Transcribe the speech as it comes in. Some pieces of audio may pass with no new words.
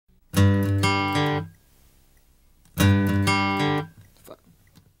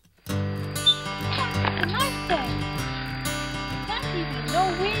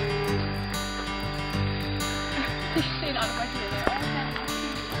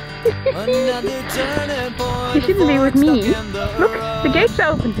Another turning point. You shouldn't be with me. Look, the gate's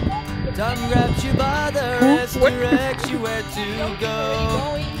open. Time grabs you by the wrist, directs you where to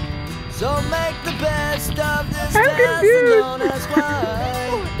go. So make the best of this dance alone as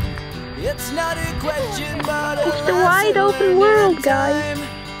why. It's not a question, but a It's the wide open world, guys.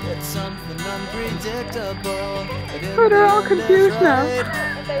 It's something unpredictable. Oh, they're all confused now.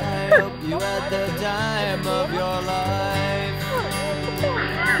 I hope you had the time of your life.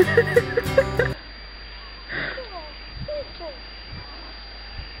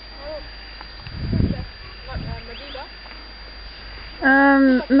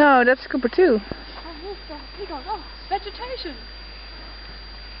 No, that's Cooper too. Oh, vegetation.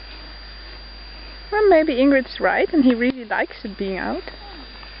 Well, maybe Ingrid's right, and he really likes it being out.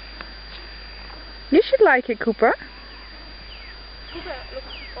 You should like it, Cooper. Cooper looks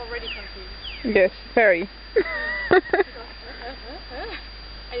already confused. Yes, very.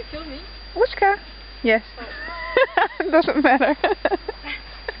 Are you filming? Wooska? Yes. Doesn't matter.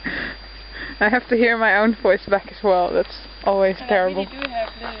 I have to hear my own voice back as well. That's always terrible. I really do have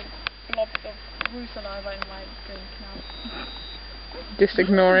little blobs of Roo saliva in my drink now. Just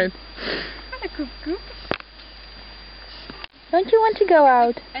ignore it. Hi, Coop Coop. Don't you want to go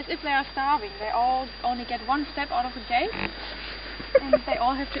out? As if they are starving. They all only get one step out of the gate, and they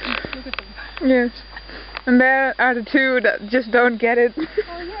all have to eat. Look at them. Yes. And there are the two that just don't get it.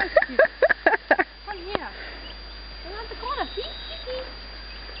 Oh yes. Come here. Around the corner. See? See?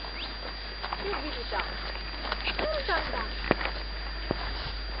 Here we go down. Down.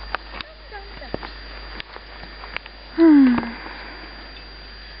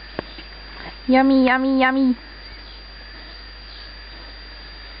 Yummy, yummy, yummy.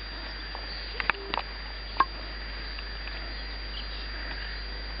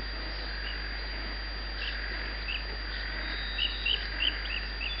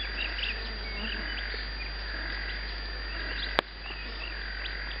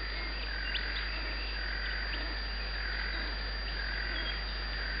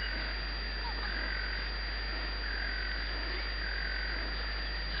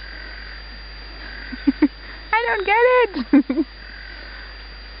 I don't get it!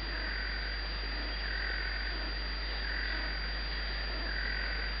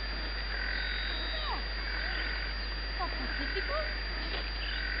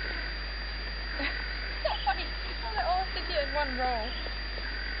 So funny. How they all sit here in one row.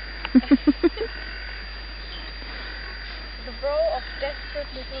 The row of desperate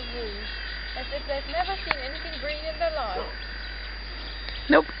little Roos, as if they've never seen anything green in their life.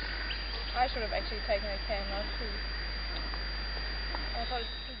 Nope. I should have actually taken a camera too. I thought